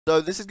So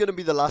this is going to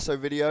be the Lasso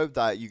video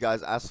that you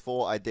guys asked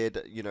for. I did,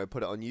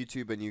 put it on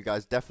YouTube, and you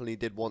guys definitely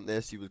did want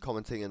this. You were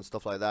commenting and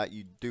stuff like that.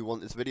 You do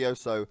want this video,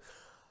 so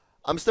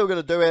I'm still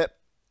going to do it,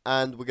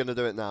 and we're going to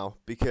do it now,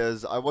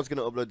 because I was going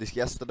to upload this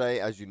yesterday,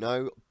 as you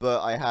know,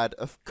 but I had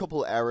a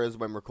couple errors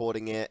when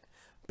recording it.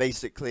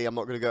 Basically, I'm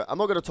not going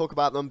to talk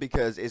about them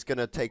because it's going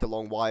to take a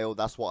long while.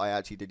 That's what I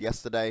actually did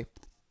yesterday.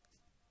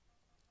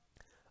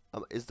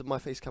 Is my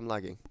face cam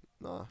lagging?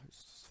 No,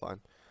 it's fine.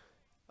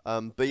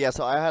 But yeah,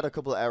 so I had a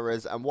couple of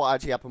errors, and what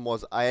actually happened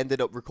was I ended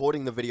up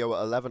recording the video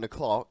at 11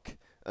 o'clock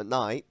at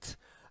night,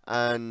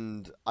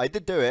 and I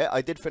did do it.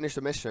 I did finish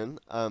the mission.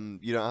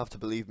 You don't have to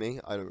believe me.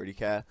 I don't really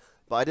care.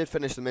 But I did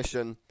finish the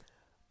mission.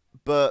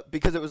 But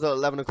because it was at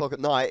 11 o'clock at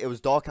night, it was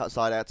dark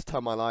outside. I had to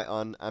turn my light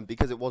on, and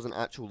because it wasn't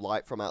actual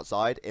light from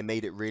outside, it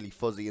made it really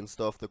fuzzy and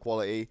stuff, the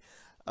quality.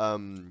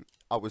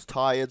 I was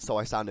tired, so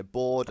I sounded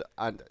bored,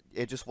 and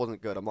it just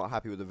wasn't good. I'm not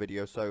happy with the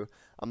video, so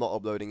I'm not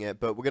uploading it.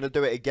 But we're going to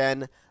do it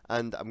again,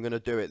 and I'm going to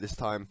do it this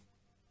time,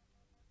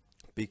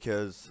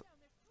 because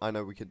I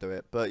know we can do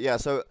it. But yeah,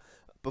 so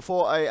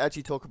before I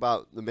actually talk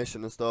about the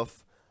mission and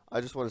stuff, I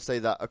just want to say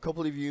that a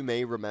couple of you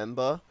may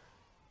remember,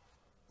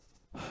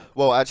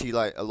 well, actually,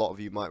 like, a lot of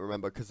you might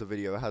remember, because the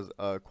video has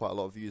quite a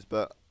lot of views,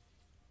 but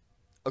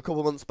a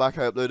couple months back,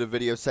 I uploaded a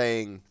video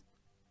saying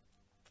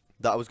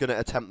that I was going to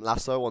attempt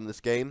Lasso on this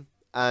game.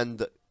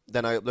 And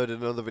then I uploaded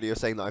another video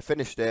saying that I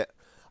finished it.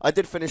 I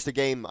did finish the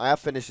game. I have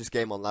finished this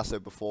game on Lasso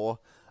before.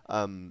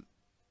 I've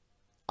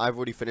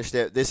already finished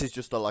it. This is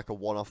just like a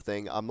one-off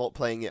thing. I'm not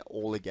playing it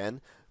all again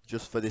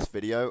just for this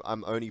video.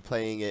 I'm only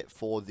playing it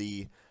for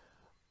the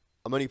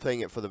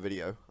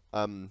video.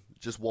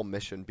 Just one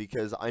mission,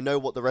 because I know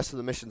what the rest of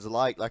the missions are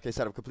like. Like I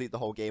said, I've completed the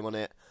whole game on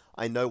it.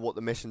 I know what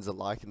the missions are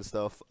like and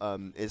stuff.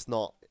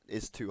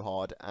 It's too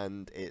hard,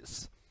 and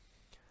it's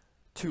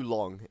too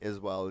long as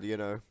well,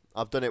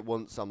 I've done it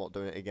once, I'm not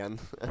doing it again.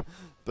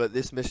 But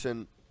this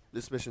mission's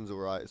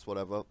alright, it's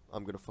whatever.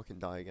 I'm gonna fucking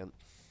die again.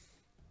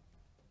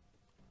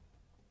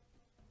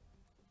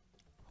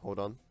 Hold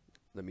on.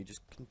 Let me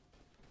just...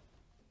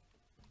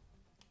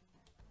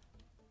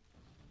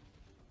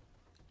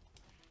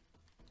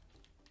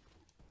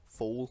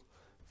 Fool.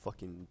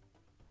 Fucking...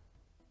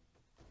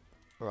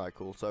 Alright,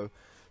 cool. So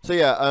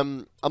yeah,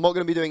 I'm not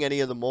gonna be doing any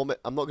of the more.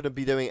 I'm not gonna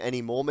be doing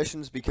any more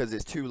missions because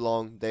it's too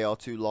long. They are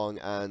too long,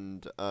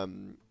 and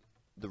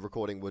the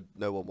recording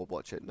no one would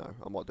watch it. No,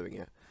 I'm not doing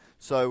it.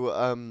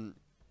 So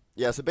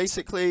yeah. So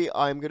basically,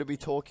 I'm gonna be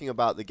talking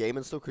about the game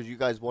and stuff because you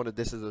guys wanted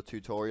this as a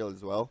tutorial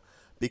as well.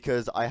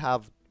 Because I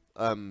have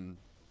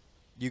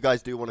you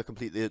guys do want to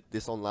complete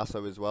this on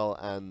Lasso as well,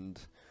 and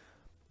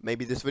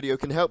maybe this video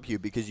can help you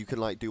because you can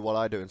like do what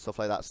I do and stuff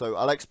like that. So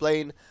I'll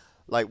explain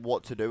like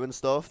what to do and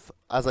stuff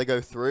as I go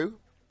through,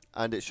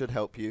 and it should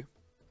help you.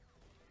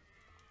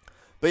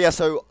 But yeah,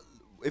 so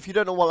if you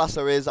don't know what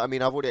Lasso is, I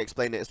mean, I've already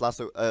explained it. It's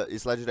Lasso.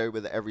 It's legendary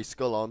with every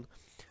skull on.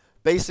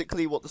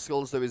 Basically, what the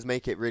skulls do is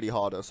make it really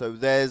harder. So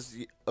there's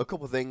a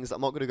couple things.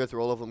 I'm not going to go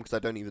through all of them because I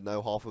don't even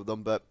know half of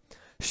them. But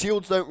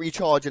shields don't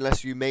recharge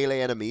unless you melee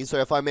enemies. So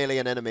if I melee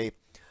an enemy,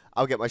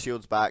 I'll get my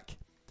shields back.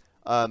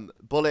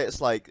 Bullets,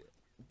 like,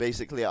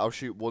 basically I'll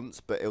shoot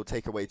once, but it'll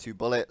take away 2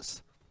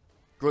 bullets.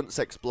 Grunts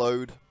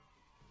explode.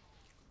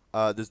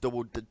 There's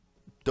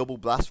double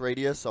blast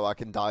radius, so I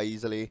can die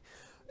easily.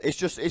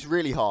 It's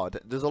really hard.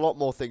 There's a lot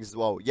more things as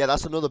well. Yeah,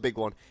 that's another big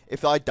one.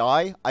 If I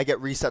die, I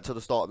get reset to the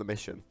start of the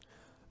mission.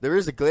 There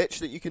is a glitch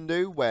that you can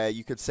do where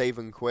you could save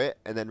and quit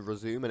and then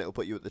resume, and it'll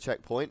put you at the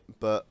checkpoint,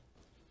 but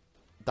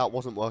that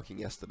wasn't working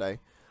yesterday.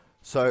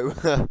 So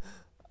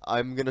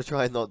I'm gonna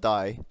try and not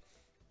die,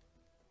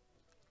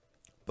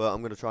 but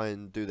I'm gonna try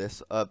and do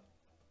this. What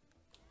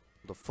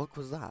the fuck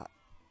was that?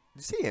 Did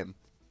you see him?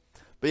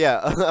 But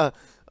yeah,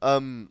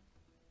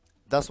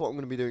 that's what I'm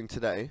going to be doing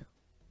today,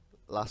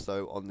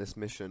 Lasso, on this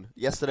mission.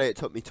 Yesterday it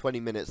took me 20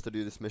 minutes to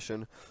do this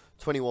mission,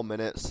 21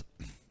 minutes.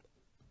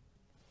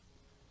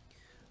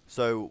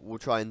 So we'll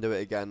try and do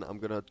it again. I'm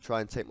going to try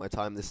and take my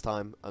time this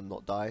time and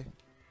not die.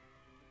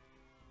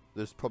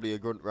 There's probably a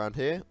grunt around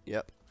here.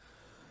 Yep.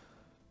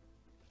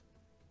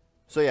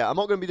 So yeah, I'm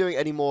not going to be doing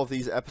any more of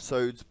these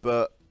episodes,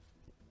 but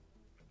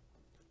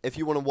if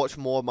you want to watch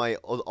more of my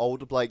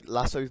old like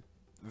Lasso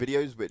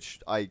videos, which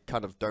I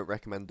kind of don't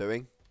recommend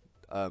doing,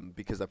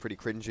 because they're pretty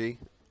cringy.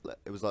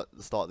 It was like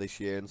the start of this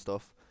year and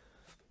stuff.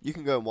 You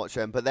can go and watch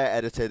them, but they're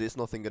edited. It's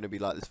nothing going to be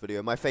like this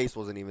video. My face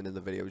wasn't even in the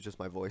video. It was just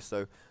my voice.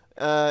 So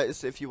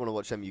if you want to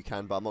watch them, you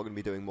can, but I'm not going to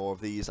be doing more of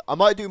these. I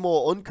might do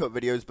more uncut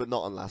videos, but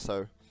not on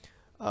Lasso.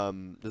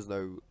 There's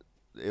no...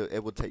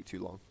 It would take too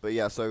long. But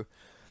yeah, so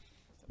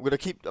I'm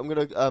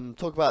going to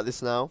talk about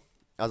this now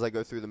as I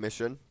go through the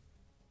mission.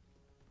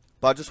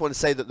 But I just want to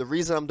say that the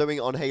reason I'm doing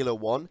it on Halo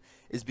 1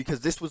 is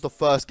because this was the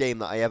first game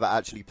that I ever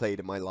actually played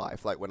in my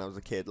life, like when I was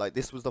a kid. Like,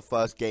 this was the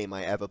first game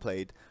I ever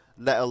played,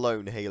 let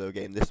alone Halo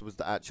game. This was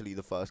actually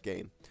the first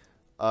game.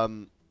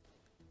 Fucking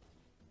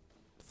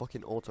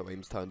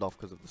auto-aim's turned off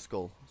because of the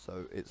skull,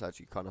 so it's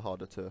actually kind of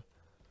harder to...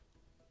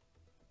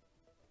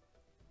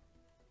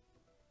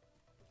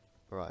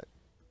 Alright.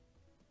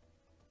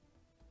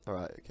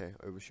 Alright, okay,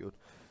 overshield.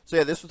 So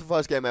yeah, this was the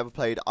first game I ever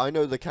played. I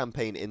know the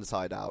campaign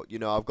inside out. You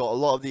know, I've got a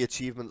lot of the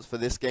achievements for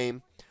this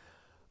game.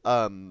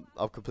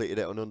 I've completed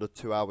it in under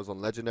 2 hours on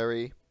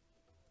Legendary.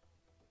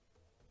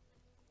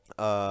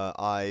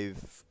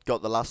 I've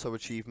got the Laso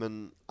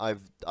achievement. I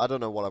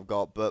don't know what I've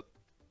got, but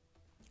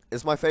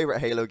it's my favorite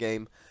Halo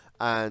game,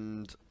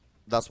 and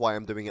that's why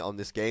I'm doing it on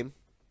this game.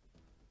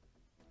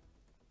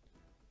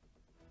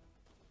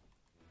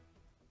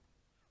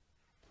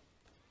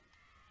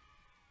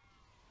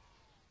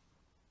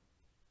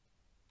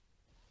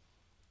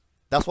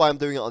 That's why I'm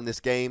doing it on this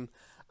game,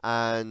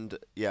 and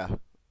yeah.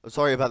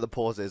 Sorry about the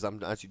pauses.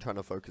 I'm actually trying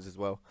to focus as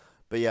well.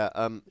 But yeah,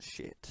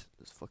 shit.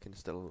 There's fucking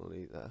still an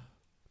elite there.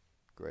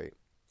 Great.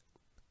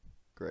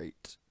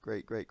 Great.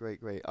 Great, great, great,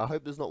 great. I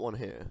hope there's not one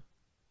here.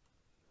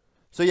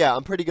 So yeah,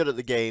 I'm pretty good at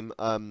the game.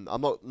 I'm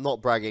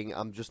not bragging.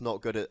 I'm just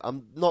not good at.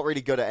 I'm not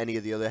really good at any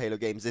of the other Halo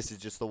games. This is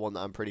just the one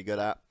that I'm pretty good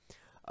at.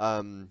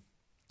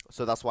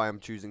 So that's why I'm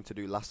choosing to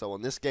do Lasso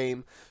on this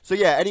game. So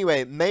yeah.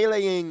 Anyway,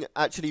 meleeing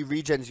actually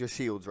regens your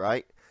shields,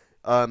 right?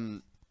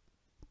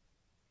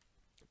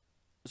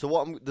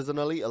 So there's an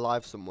elite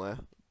alive somewhere.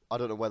 I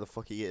don't know where the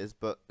fuck he is,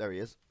 but there he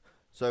is.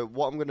 So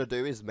what I'm gonna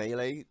do is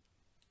melee.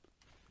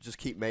 Just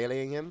keep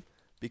meleeing him,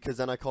 because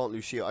then I can't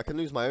lose shield. I can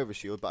lose my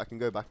overshield, but I can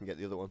go back and get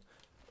the other one.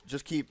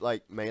 Just keep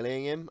like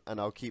meleeing him, and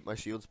I'll keep my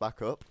shields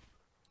back up.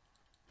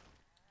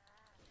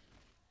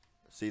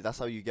 See, that's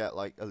how you get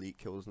like elite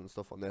kills and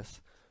stuff on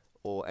this,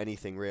 or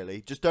anything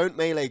really. Just don't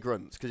melee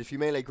grunts, because if you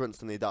melee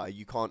grunts and they die,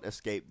 you can't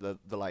escape the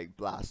like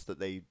blast that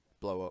they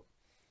blow up.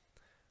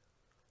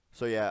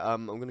 So yeah,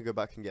 I'm gonna go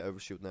back and get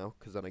overshield now,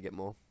 because then I get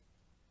more.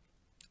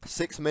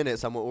 6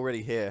 minutes and we're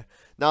already here.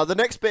 Now the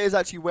next bit is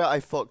actually where I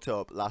fucked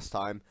up last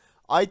time.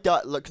 I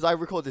died, look, because I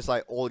recorded this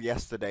like all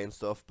yesterday and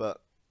stuff,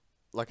 but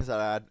like I said,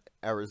 I had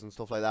errors and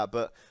stuff like that.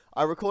 But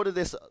I recorded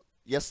this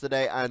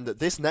yesterday, and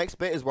this next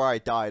bit is where I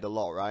died a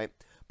lot, right?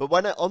 But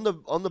when on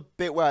the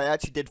bit where I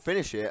actually did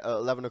finish it at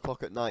 11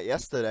 o'clock at night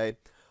yesterday,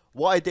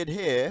 what I did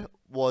here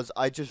was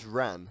I just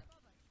ran,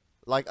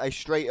 like I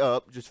straight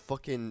up just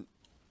fucking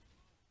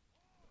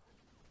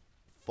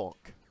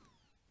fuck.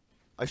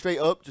 I straight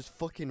up just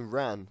fucking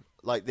ran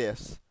like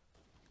this.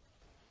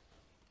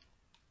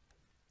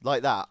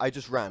 Like that. I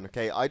just ran,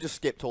 okay? I just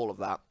skipped all of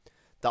that.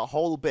 That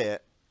whole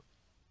bit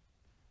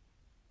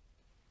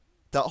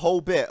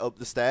up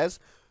the stairs.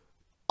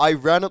 I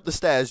ran up the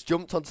stairs,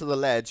 jumped onto the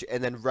ledge,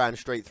 and then ran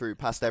straight through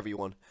past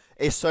everyone.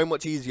 It's so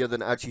much easier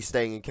than actually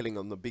staying and killing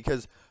them,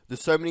 because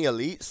there's so many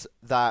elites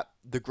that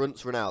the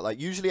grunts run out. Like,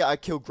 usually I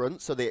kill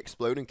grunts so they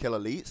explode and kill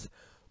elites,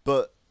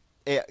 but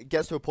it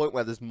gets to a point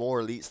where there's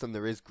more elites than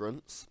there is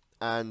grunts.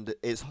 And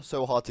it's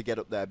so hard to get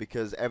up there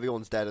because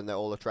everyone's dead and they're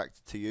all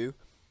attracted to you.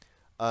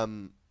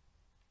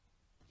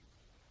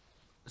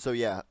 So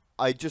yeah,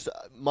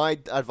 my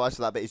advice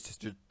for that bit is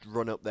just to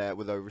run up there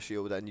with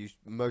overshield, and you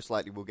most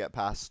likely will get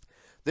past.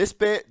 This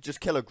bit, just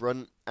kill a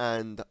grunt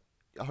and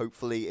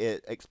hopefully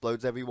it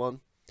explodes everyone.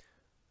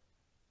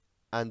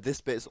 And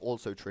this bit is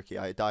also tricky.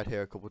 I died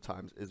here a couple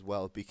times as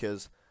well,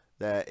 because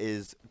there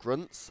is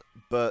grunts,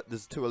 but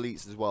there's 2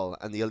 elites as well,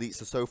 and the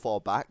elites are so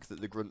far back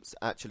that the grunts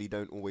actually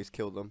don't always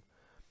kill them.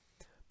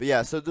 But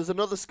yeah, so there's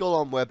another skull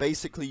on where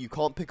basically you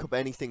can't pick up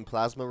anything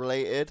plasma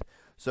related.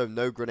 So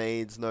no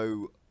grenades,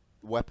 no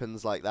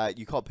weapons like that.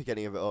 You can't pick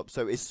any of it up.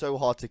 So it's so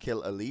hard to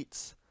kill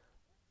elites.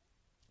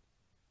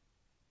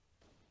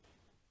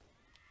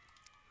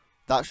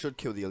 That should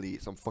kill the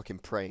elites. I'm fucking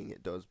praying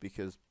it does,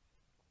 because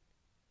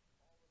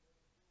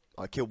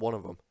I killed one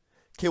of them.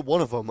 Killed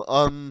one of them.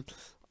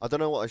 I don't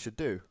know what I should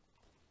do.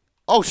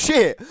 Oh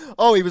shit!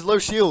 Oh, he was low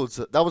shields.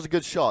 That was a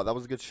good shot. That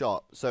was a good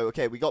shot. So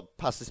okay, we got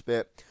past this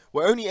bit.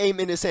 We're only 8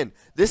 minutes in.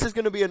 This is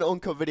going to be an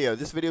uncut video.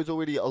 This video is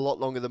already a lot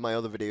longer than my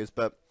other videos,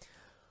 but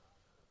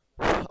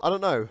I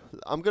don't know.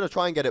 I'm going to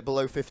try and get it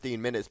below 15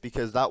 minutes,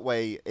 because that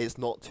way it's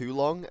not too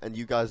long and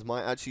you guys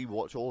might actually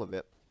watch all of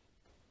it.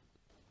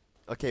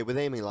 Okay, with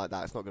aiming like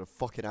that, it's not going to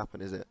fucking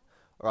happen, is it?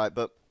 Alright,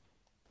 but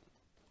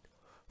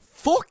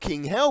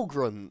fucking hell,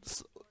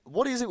 grunts.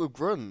 What is it with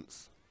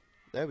grunts?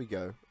 There we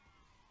go.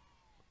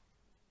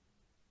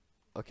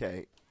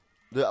 Okay.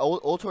 The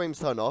auto aim's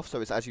turned off, so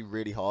it's actually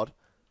really hard.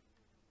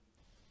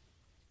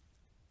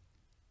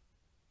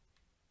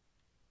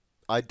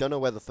 I don't know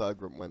where the third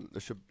grunt went. There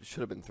should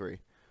have been 3.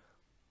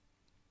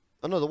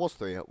 Oh no, there was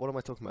 3. What am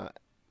I talking about?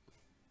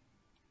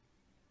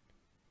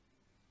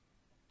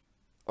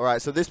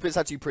 Alright, so this bit's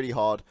actually pretty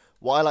hard.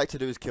 What I like to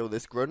do is kill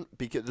this grunt,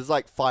 because there's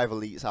like 5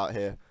 elites out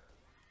here.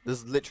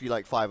 There's literally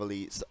like 5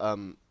 elites,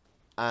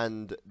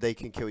 and they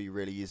can kill you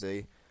really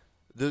easy.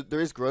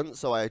 There is grunts,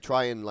 so I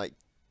try and like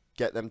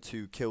get them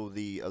to kill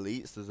the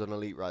elites. There's an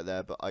elite right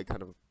there, but I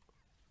kind of...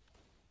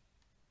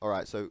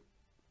 Alright, so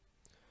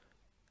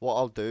what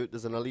I'll do,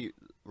 there's an elite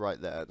right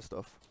there and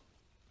stuff.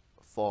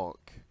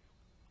 Fuck.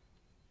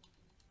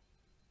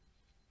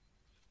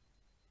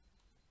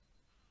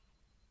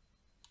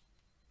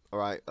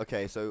 Alright,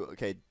 okay, so,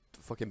 okay,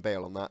 fucking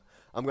bail on that.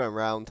 I'm going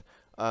round.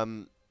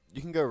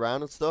 You can go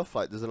around and stuff,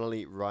 like, there's an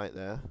elite right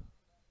there.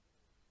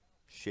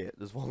 Shit,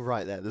 there's one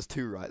right there, there's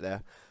 2 right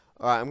there.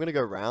 Alright, I'm gonna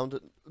go round.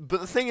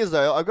 But the thing is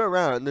though, I go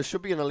around and there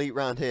should be an elite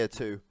round here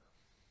too.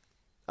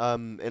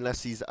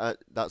 Unless he's at,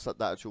 that's at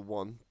that actual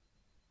one.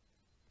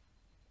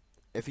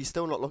 If he's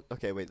still not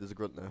okay, wait, there's a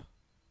grunt there.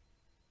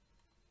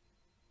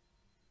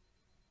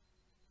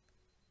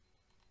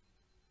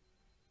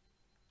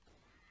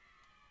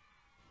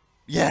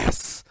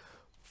 Yes!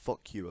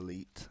 Fuck you,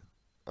 elite.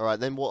 Alright,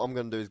 then what I'm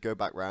gonna do is go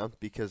back round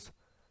because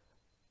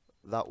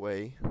that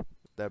way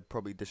they're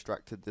probably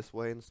distracted this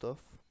way and stuff.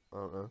 I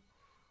don't know.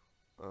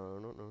 I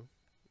don't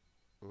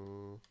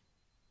know.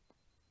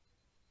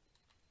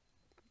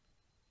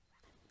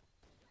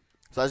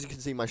 So as you can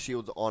see, my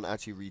shields aren't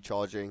actually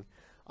recharging.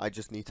 I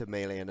just need to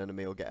melee an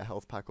enemy or get a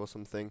health pack or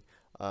something.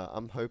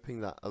 I'm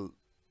hoping that...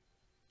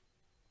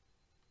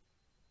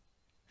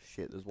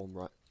 Shit, there's one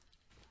right...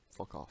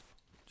 Fuck off.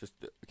 Just...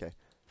 Okay.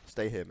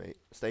 Stay here, mate.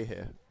 Stay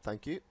here.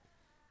 Thank you.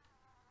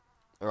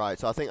 Alright,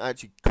 so I think I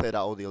actually cleared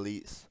out all the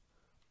elites.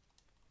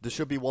 There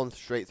should be one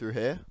straight through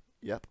here.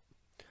 Yep.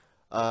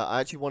 I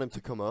actually want him to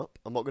come up.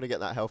 I'm not going to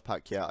get that health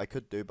pack yet. I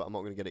could do, but I'm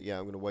not going to get it yet.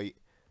 I'm going to wait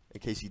in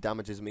case he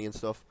damages me and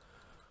stuff.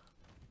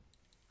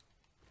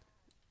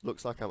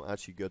 Looks like I'm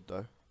actually good,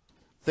 though.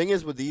 Thing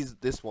is, with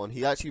this one,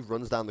 he actually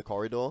runs down the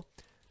corridor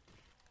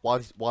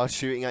while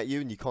shooting at you,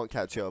 and you can't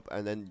catch up,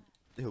 and then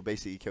he'll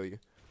basically kill you.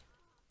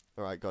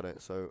 Alright, got it.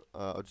 So,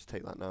 I'll just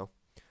take that now.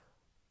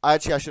 I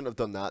shouldn't have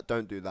done that.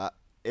 Don't do that.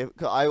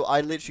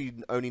 I literally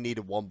only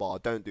needed one bar.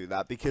 Don't do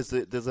that, because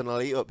there's an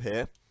elite up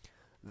here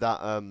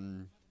that,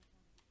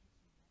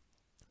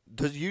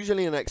 there's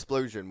usually an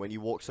explosion when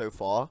you walk so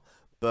far,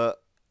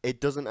 but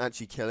it doesn't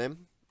actually kill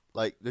him.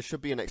 Like, there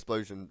should be an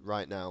explosion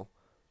right now.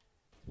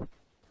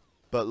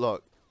 But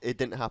look, it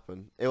didn't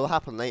happen. It will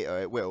happen later,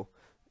 it will.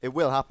 It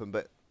will happen,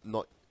 but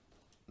not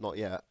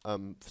yet,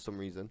 for some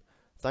reason.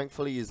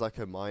 Thankfully, he's like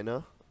a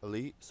minor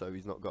elite, so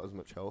he's not got as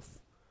much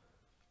health.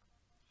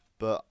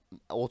 But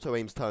auto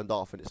aim's turned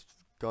off, and it's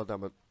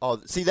goddamn...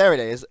 Oh, see, there it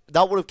is.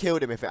 That would have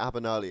killed him if it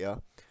happened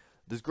earlier.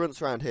 There's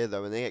grunts around here,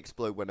 though, and they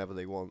explode whenever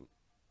they want.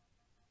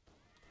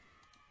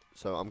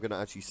 So I'm going to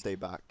actually stay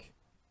back.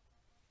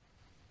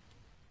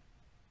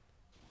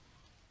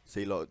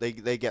 See, look,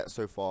 they get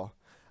so far.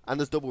 And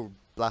there's double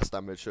blast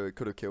damage, so it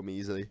could have killed me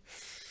easily.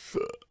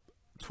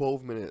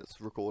 12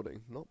 minutes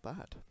recording. Not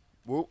bad.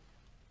 Well,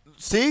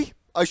 see?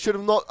 I should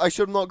have not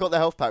got the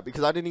health pack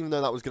because I didn't even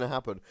know that was going to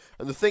happen.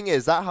 And the thing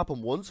is, that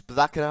happened once, but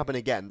that can happen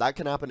again. That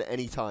can happen at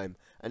any time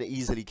and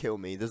easily kill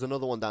me. There's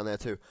another one down there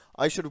too.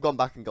 I should have gone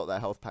back and got that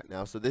health pack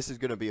now, so this is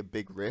going to be a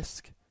big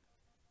risk.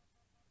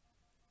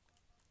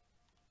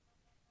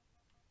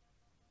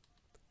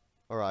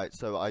 Alright,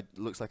 so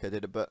looks like I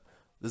did it, but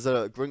there's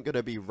a grunt going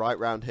to be right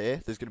round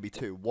here. There's going to be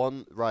two.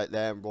 One right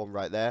there and one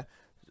right there.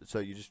 So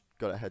you just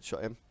got to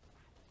headshot him.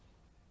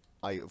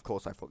 Of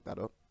course I fucked that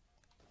up.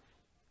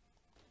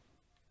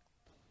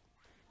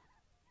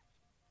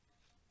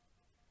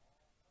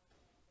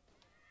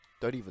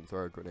 Don't even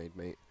throw a grenade,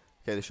 mate.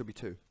 Okay, there should be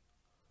two.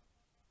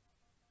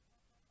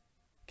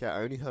 Okay,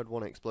 I only heard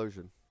one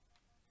explosion.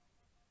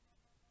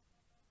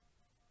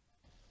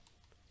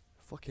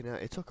 Fucking hell,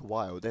 it took a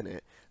while, didn't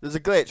it? There's a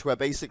glitch where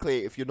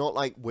basically, if you're not,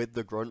 like, with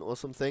the grunt or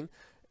something,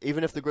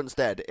 even if the grunt's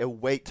dead, it'll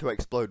wait to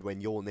explode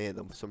when you're near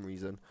them for some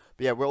reason.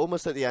 But yeah, we're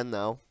almost at the end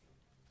now.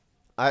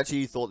 I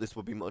actually thought this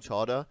would be much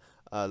harder.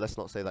 Let's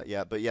not say that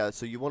yet. But yeah,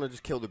 so you want to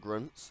just kill the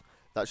grunts.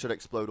 That should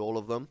explode all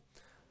of them.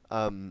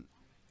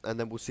 And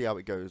then we'll see how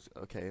it goes.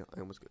 Okay, I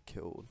almost got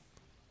killed.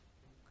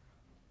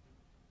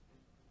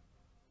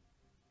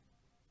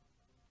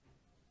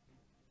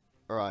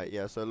 Alright,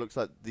 yeah, so it looks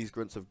like these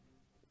grunts have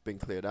been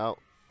cleared out.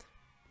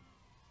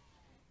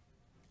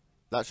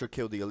 That should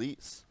kill the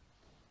elites.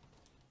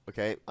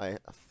 Okay, I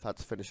had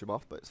to finish him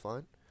off, but it's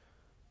fine.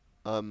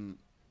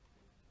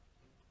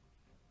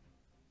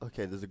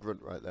 Okay, there's a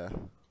grunt right there.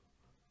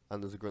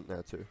 And there's a grunt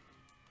there too.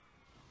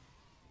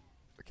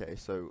 Okay,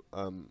 so,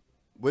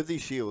 with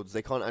these shields,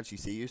 they can't actually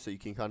see you, so you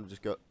can kind of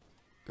just go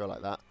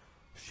like that.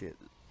 Shit.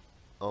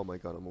 Oh my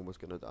god, I'm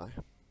almost gonna die.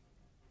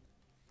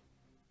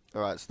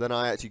 Alright, so then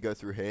I actually go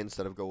through here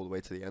instead of go all the way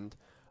to the end.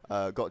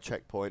 Got a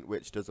checkpoint,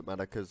 which doesn't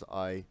matter because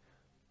I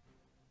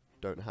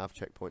don't have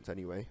checkpoints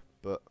anyway.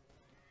 But,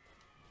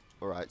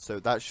 alright, so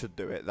that should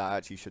do it. That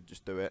actually should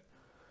just do it.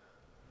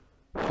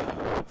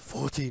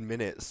 14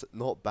 minutes.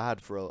 Not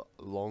bad for a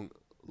long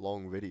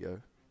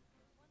video.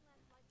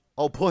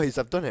 Oh, boys,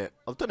 I've done it.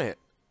 I've done it.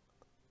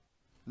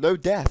 No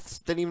deaths.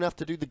 Didn't even have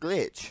to do the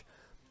glitch.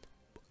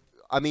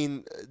 I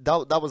mean,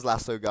 that was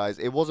Laso, guys.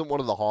 It wasn't one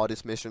of the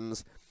hardest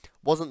missions.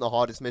 Wasn't the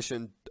hardest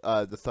mission.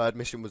 The third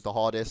mission was the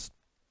hardest.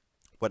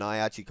 When I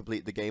actually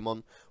completed the game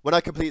on. When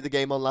I completed the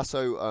game on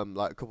Laso,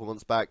 like a couple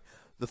months back,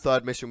 the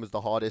third mission was the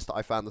hardest.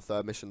 I found the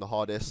third mission the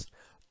hardest.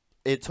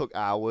 It took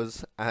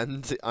hours,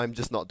 and I'm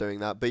just not doing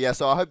that. But yeah,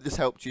 so I hope this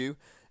helped you.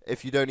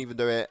 If you don't even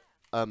do it,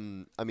 I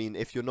mean,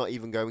 if you're not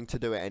even going to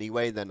do it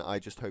anyway, then I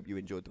just hope you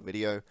enjoyed the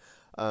video.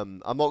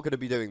 I'm not going to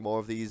be doing more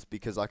of these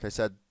because, like I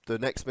said, the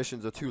next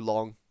missions are too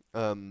long.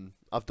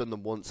 I've done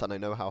them once, and I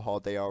know how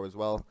hard they are as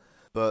well.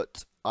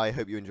 But I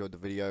hope you enjoyed the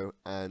video,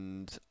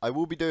 and I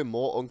will be doing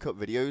more uncut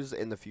videos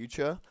in the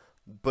future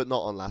but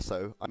not on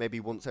Lasso. Maybe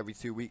once every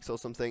 2 weeks or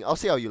something. I'll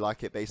see how you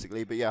like it,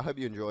 basically. But yeah, I hope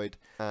you enjoyed,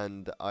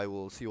 and I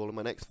will see you all in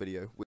my next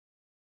video.